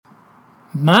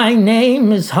My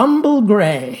name is Humble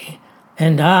Gray,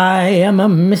 and I am a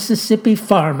Mississippi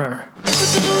farmer.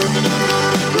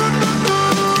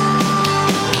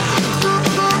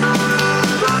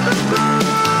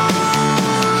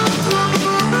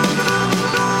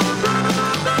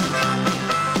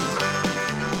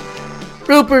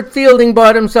 Rupert Fielding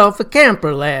bought himself a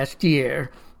camper last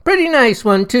year. Pretty nice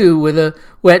one, too, with a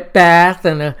wet bath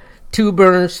and a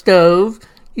two-burner stove.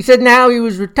 He said now he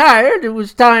was retired, it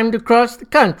was time to cross the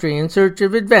country in search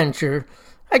of adventure.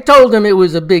 I told him it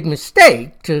was a big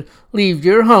mistake to leave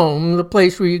your home, the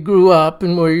place where you grew up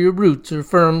and where your roots are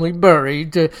firmly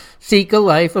buried, to seek a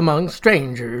life among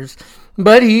strangers.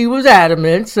 But he was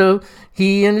adamant, so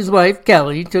he and his wife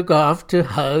Kelly took off to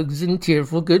hugs and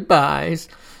tearful goodbyes.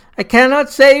 I cannot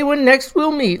say when next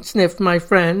we'll meet, sniffed my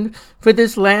friend, for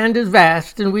this land is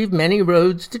vast and we've many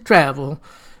roads to travel.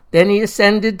 Then he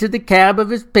ascended to the cab of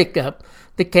his pickup,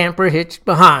 the camper hitched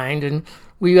behind, and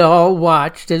we all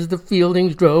watched as the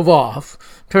Fieldings drove off,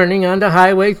 turning onto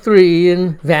Highway 3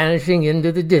 and vanishing into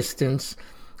the distance.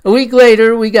 A week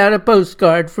later, we got a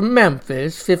postcard from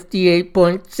Memphis,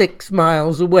 58.6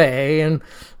 miles away, and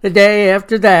the day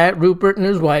after that, Rupert and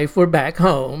his wife were back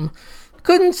home.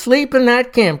 Couldn't sleep in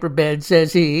that camper bed,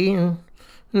 says he, and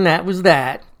that was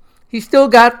that. He still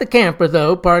got the camper,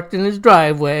 though, parked in his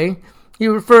driveway. He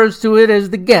refers to it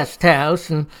as the guest house,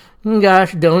 and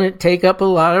gosh, don't it take up a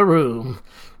lot of room.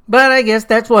 But I guess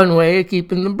that's one way of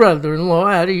keeping the brother-in-law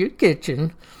out of your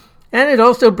kitchen. And it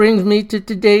also brings me to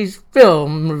today's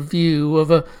film review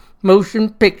of a motion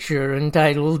picture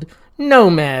entitled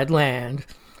Nomadland.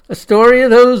 A story of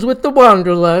those with the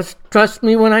wanderlust. Trust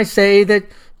me when I say that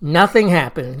nothing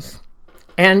happens.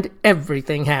 And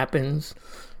everything happens.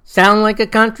 Sound like a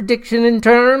contradiction in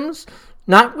terms?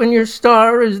 Not when your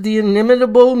star is the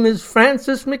inimitable Miss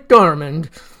Frances McDormand,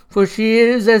 for she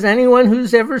is, as anyone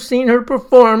who's ever seen her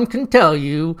perform can tell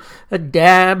you, a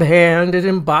dab hand at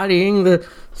embodying the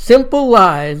simple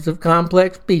lives of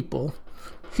complex people.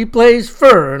 She plays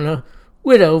Fern, a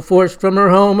widow forced from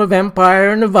her home of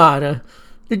Empire, Nevada.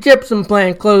 The gypsum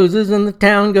plant closes and the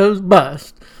town goes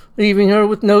bust, leaving her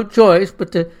with no choice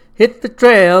but to hit the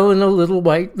trail in a little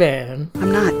white van.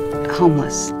 I'm not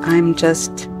homeless. I'm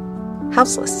just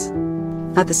houseless.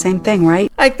 Not the same thing, right?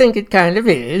 I think it kind of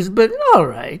is, but all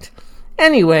right.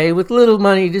 Anyway, with little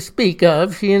money to speak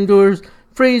of, she endures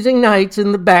freezing nights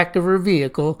in the back of her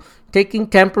vehicle, taking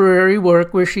temporary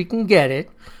work where she can get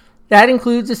it. That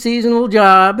includes a seasonal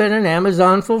job at an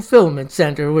Amazon fulfillment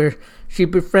center where she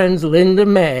befriends Linda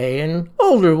May, an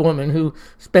older woman who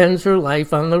spends her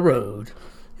life on the road.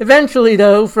 Eventually,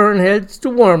 though, Fern heads to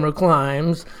warmer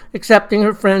climes, accepting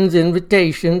her friend's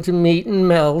invitation to meet and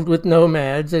meld with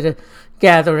nomads at a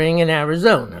gathering in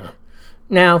Arizona.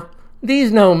 Now,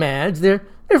 these nomads, they're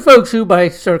folks who, by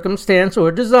circumstance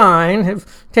or design, have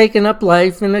taken up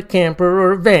life in a camper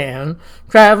or a van,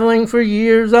 traveling for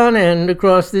years on end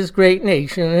across this great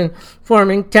nation and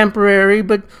forming temporary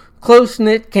but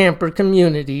close-knit camper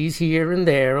communities here and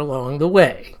there along the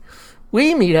way.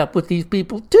 We meet up with these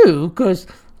people, too, because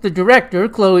the director,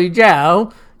 Chloe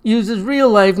Zhao, uses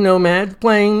real-life nomads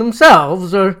playing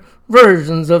themselves, or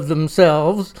versions of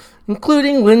themselves,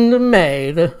 including Linda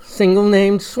May, the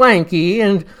single-named Swanky,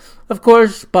 and, of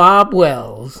course, Bob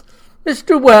Wells.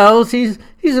 Mr. Wells, he's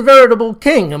a veritable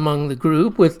king among the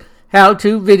group, with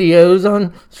how-to videos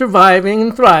on surviving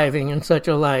and thriving in such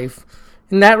a life.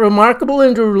 In that remarkable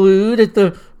interlude at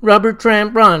the Rubber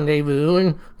Tramp Rendezvous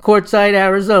in Quartzsite,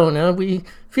 Arizona, we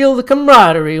feel the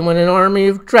camaraderie when an army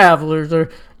of travelers are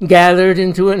gathered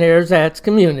into an ersatz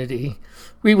community.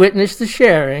 We witness the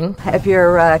sharing. Have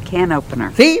your can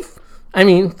opener. Thief? I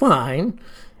mean, fine.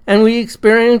 And we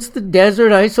experience the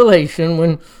desert isolation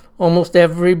when almost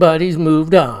everybody's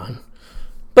moved on.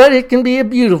 But it can be a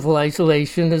beautiful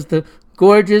isolation, as the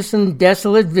gorgeous and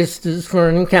desolate vistas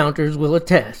Fern encounters will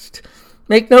attest.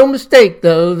 Make no mistake,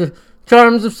 though, the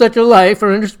charms of such a life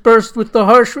are interspersed with the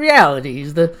harsh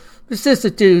realities, the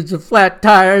vicissitudes of flat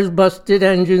tires, busted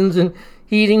engines, and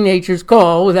heeding nature's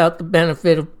call without the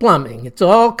benefit of plumbing. It's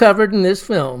all covered in this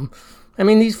film. I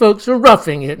mean, these folks are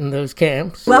roughing it in those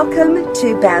camps. Welcome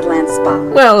to Badlands Spa.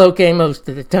 Well, okay, most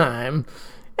of the time.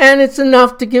 And it's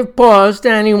enough to give pause to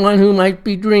anyone who might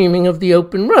be dreaming of the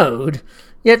open road.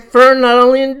 Yet Fern not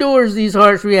only endures these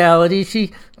harsh realities,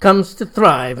 she comes to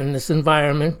thrive in this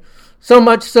environment. So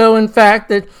much so, in fact,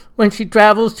 that when she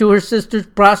travels to her sister's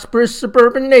prosperous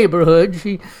suburban neighborhood,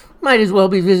 she might as well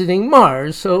be visiting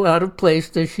Mars, so out of place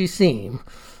does she seem.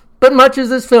 But much as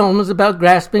this film is about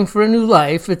grasping for a new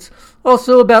life, it's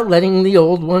also about letting the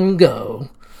old one go.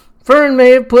 Fern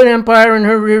may have put Empire in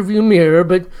her rearview mirror,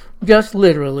 but just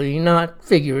literally, not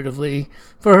figuratively,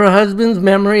 for her husband's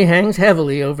memory hangs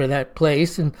heavily over that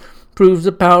place and proves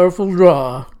a powerful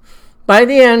draw. By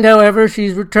the end, however,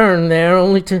 she's returned there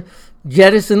only to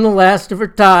jettison the last of her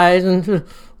ties and to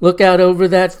look out over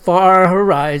that far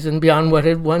horizon beyond what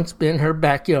had once been her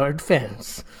backyard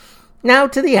fence. Now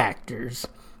to the actors.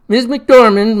 Ms.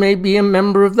 McDormand may be a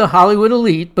member of the Hollywood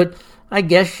elite, but I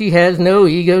guess she has no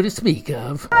ego to speak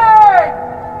of.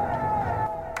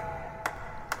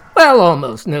 Well,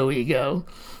 almost no ego.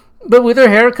 But with her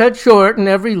hair cut short and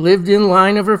every lived-in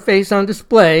line of her face on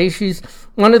display, she's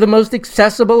one of the most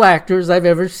accessible actors I've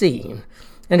ever seen.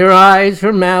 And her eyes,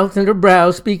 her mouth, and her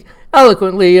brow speak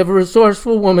eloquently of a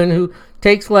resourceful woman who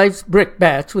takes life's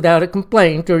brickbats without a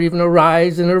complaint or even a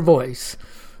rise in her voice.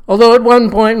 Although at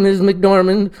one point Ms.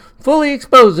 McDormand fully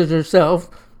exposes herself,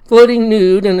 floating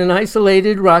nude in an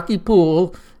isolated rocky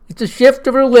pool, it's a shift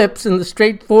of her lips and the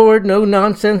straightforward,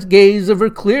 no-nonsense gaze of her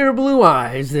clear blue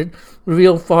eyes that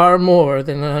reveal far more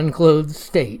than an unclothed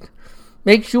state.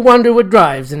 Makes you wonder what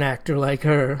drives an actor like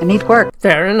her. I need work.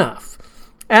 Fair enough.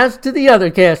 As to the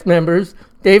other cast members,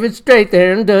 David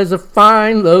Strathairn does a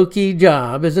fine, low-key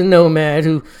job as a nomad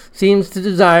who seems to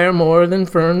desire more than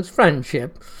Fern's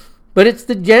friendship. But it's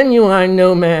the genuine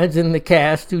nomads in the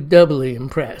cast who doubly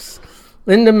impress.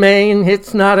 Linda Main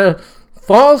hits not a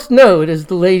false note as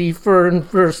the lady Fern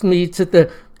first meets at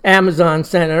the Amazon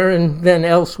Center and then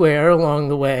elsewhere along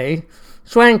the way.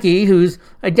 Swanky, whose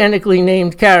identically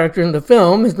named character in the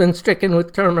film has been stricken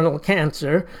with terminal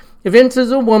cancer,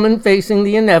 evinces a woman facing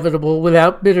the inevitable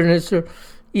without bitterness or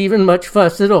even much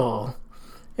fuss at all.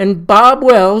 And Bob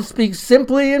Wells speaks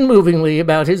simply and movingly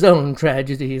about his own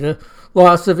tragedy, the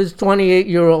loss of his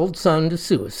 28-year-old son to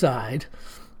suicide.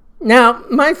 Now,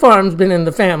 my farm's been in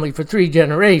the family for 3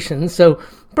 generations, so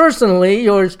personally,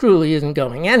 yours truly isn't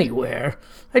going anywhere.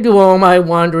 I do all my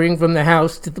wandering from the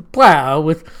house to the plow,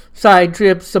 with side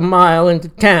trips a mile into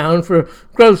town for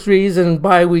groceries and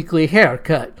bi-weekly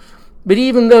haircut. But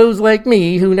even those like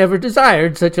me who never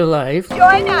desired such a life...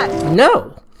 Join us!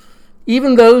 No!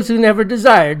 Even those who never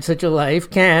desired such a life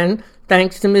can,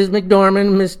 thanks to Ms. McDormand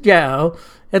and Miss Jow,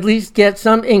 at least get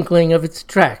some inkling of its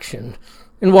attraction.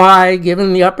 And why,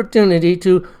 given the opportunity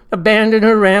to abandon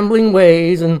her rambling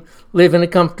ways and live in a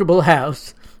comfortable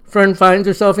house, Fern finds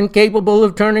herself incapable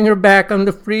of turning her back on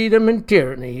the freedom and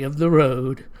tyranny of the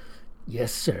road.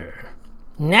 Yes, sir.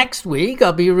 Next week,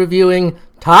 I'll be reviewing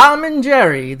Tom and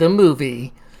Jerry, the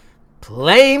movie.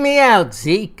 Play me out,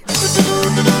 Zeke.